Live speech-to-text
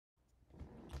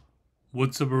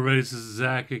What's up, everybody? This is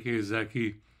Zack, aka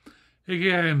Zacky,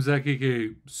 aka I am Zack,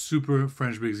 aka Super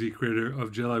French Big Z, creator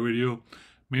of Jedi Radio.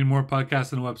 Made more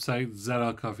podcasts on the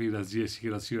website, Coffee, that's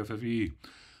ZSC.CUFFE.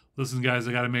 Listen, guys,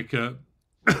 I got to make an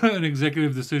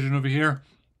executive decision over here.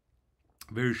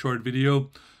 Very short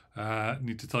video.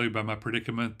 Need to tell you about my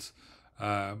predicament.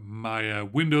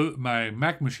 My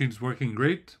Mac machine is working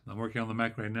great. I'm working on the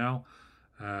Mac right now.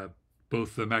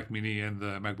 Both the Mac Mini and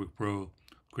the MacBook Pro.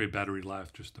 Great battery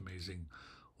life, just amazing.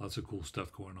 Lots of cool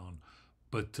stuff going on.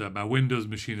 But my Windows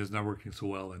machine is not working so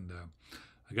well, and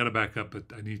I got to back up. But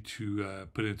I need to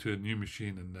put it into a new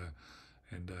machine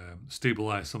and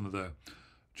stabilize some of the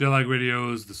Jedi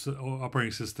radios, the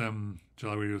operating system,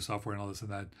 Jedi radio software, and all this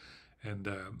and that. And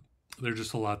there's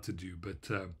just a lot to do. But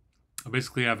I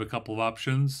basically have a couple of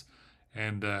options,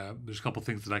 and there's a couple of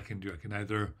things that I can do. I can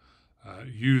either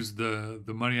use the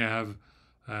money I have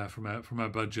from my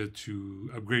budget to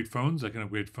upgrade phones. I can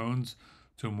upgrade phones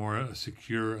to more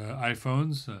secure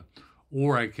iPhones,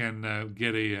 or I can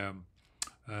get a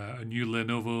new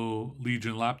Lenovo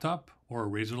Legion laptop or a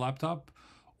Razer laptop,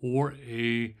 or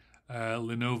a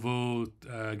Lenovo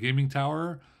gaming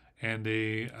tower and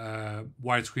a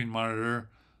widescreen monitor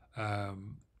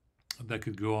that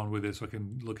could go on with it, so I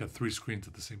can look at 3 screens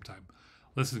at the same time.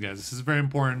 Listen, guys, this is very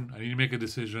important. I need to make a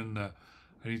decision.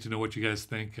 I need to know what you guys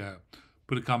think.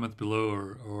 Put a comment below,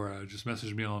 or just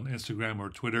message me on Instagram or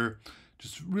Twitter.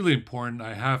 Just really important.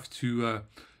 I have to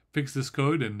fix this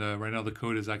code, and right now the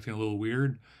code is acting a little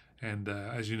weird. And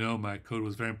as you know, my code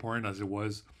was very important, as it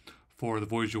was for the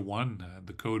Voyager 1.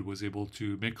 The code was able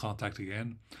to make contact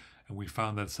again, and we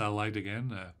found that satellite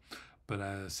again.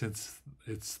 But since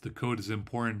the code is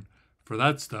important for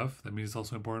that stuff, that means it's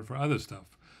also important for other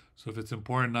stuff. So if it's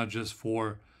important not just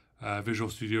for Visual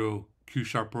Studio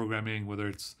Q-Sharp programming, whether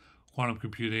it's quantum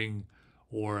computing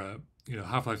or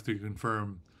Half-Life 3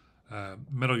 Confirm,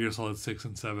 Metal Gear Solid 6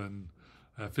 and 7,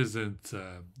 Fizzant,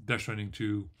 Death Stranding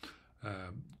 2,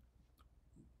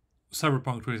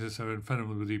 Cyberpunk 2077, Phantom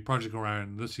Liberty, Project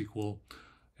Orion, the sequel,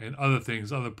 and other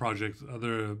things, other projects,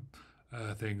 other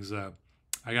things.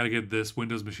 I got to get this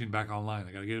Windows machine back online.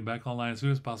 I got to get it back online as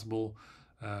soon as possible.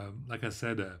 Like I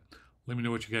said, let me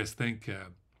know what you guys think.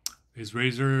 Is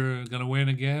Razer going to win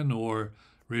again, or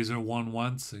Razer won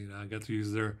once? I got to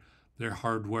use their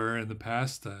hardware in the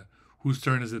past. Whose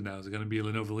turn is it now? Is it going to be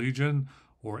Lenovo Legion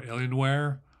or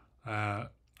Alienware? I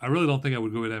really don't think I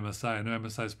would go with MSI. I know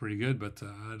MSI is pretty good, but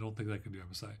I don't think I can do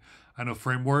MSI. I know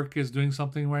Framework is doing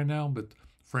something right now, but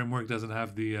Framework doesn't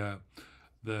have the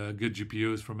good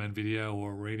GPUs from NVIDIA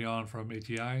or Radeon from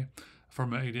ATI,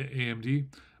 from AMD.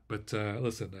 But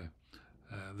listen,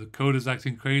 the code is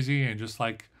acting crazy, and just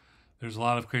like there's a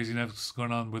lot of craziness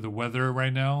going on with the weather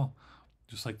right now,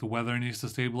 just like the weather needs to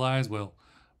stabilize, well,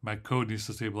 my code needs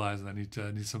to stabilize, and I need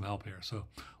some help here. So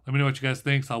let me know what you guys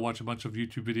think. So I'll watch a bunch of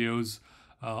YouTube videos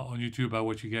on YouTube about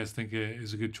what you guys think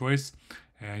is a good choice.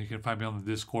 And you can find me on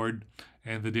the Discord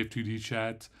and the Div2D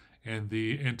chat and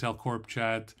the Intel Corp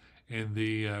chat and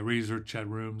the Razer chat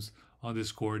rooms on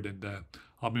Discord. And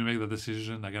I'll be making the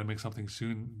decision. I got to make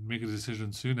a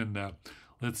decision soon. And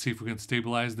let's see if we can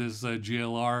stabilize this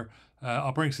GLR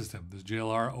operating system. This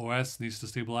GLR OS needs to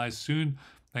stabilize soon.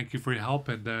 Thank you for your help.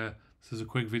 And this is a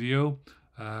quick video.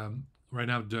 Right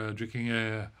now, I'm drinking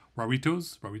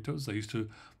Raritos. I used to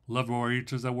love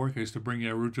Raritos at work. I used to bring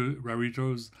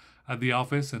Raritos at the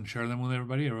office and share them with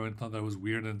everybody. Everyone thought that was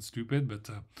weird and stupid, but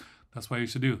that's what I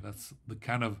used to do. That's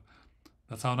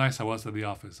how nice I was at the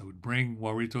office. I would bring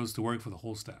Raritos to work for the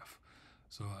whole staff.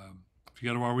 So if you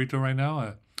got a Rarito right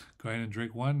now, go ahead and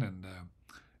drink one. And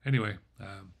anyway,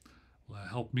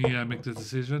 help me make this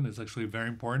decision. It's actually very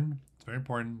important. It's very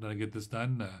important that I get this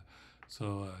done.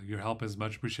 So your help is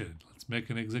much appreciated. Let's make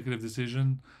an executive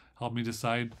decision. Help me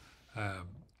decide.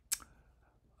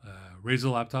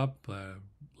 Razer laptop,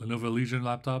 Lenovo Legion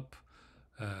laptop,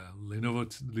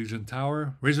 Lenovo Legion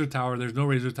tower, Razer tower. There's no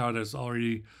Razer tower that's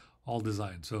already all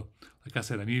designed. So like I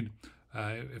said, I need,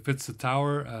 if it's a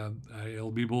tower,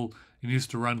 it'll be able, it needs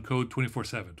to run code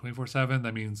 24/7. 24/7,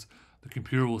 that means the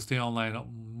computer will stay online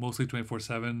mostly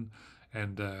 24/7,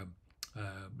 and the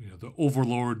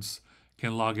overlords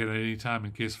can log in at any time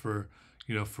in case to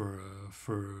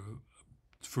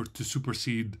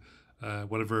supersede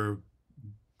whatever,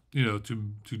 to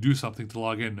do something, to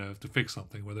log in, to fix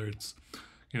something, whether it's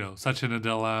Satya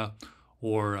Nadella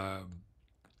or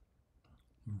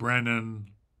Brennan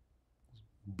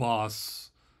boss.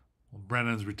 Well,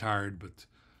 Brennan's retired, but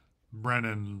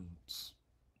Brennan's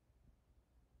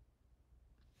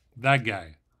that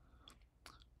guy,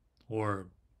 or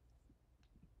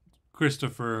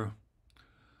Christopher.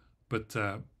 But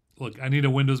look, I need a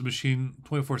Windows machine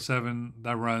 24/7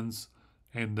 that runs,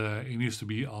 and it needs to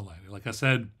be online. Like I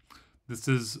said, this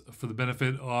is for the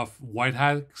benefit of white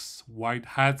hats. White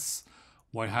hats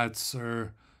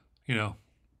are, you know,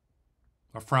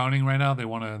 are frowning right now. They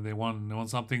want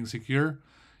something secure.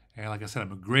 And like I said,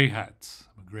 I'm a gray hat.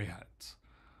 I'm a gray hat.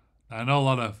 I know a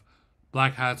lot of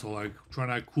black hats are like trying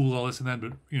to act cool, all this and that,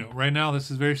 but you know, right now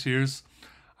this is very serious.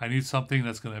 I need something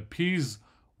that's gonna appease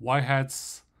white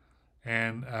hats,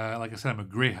 and like I said, I'm a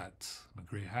gray hat. I'm a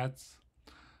gray hat,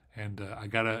 and I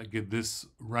gotta get this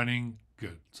running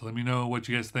good. So let me know what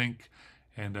you guys think,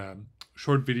 and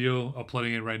short video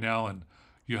uploading it right now, and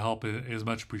your help is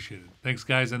much appreciated. Thanks,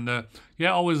 guys, and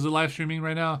yeah, always live streaming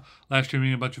right now. Live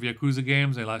streaming a bunch of Yakuza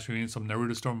games, and live streaming some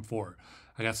Naruto Storm 4.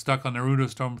 I got stuck on Naruto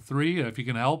Storm 3. If you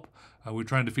can help, we're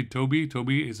trying to defeat Toby.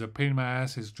 Toby is a pain in my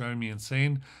ass. He's driving me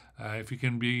insane. If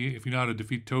you know how to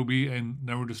defeat Toby in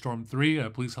Naruto Storm 3,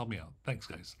 please help me out. Thanks,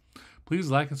 guys.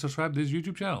 Please like and subscribe to this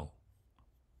YouTube channel.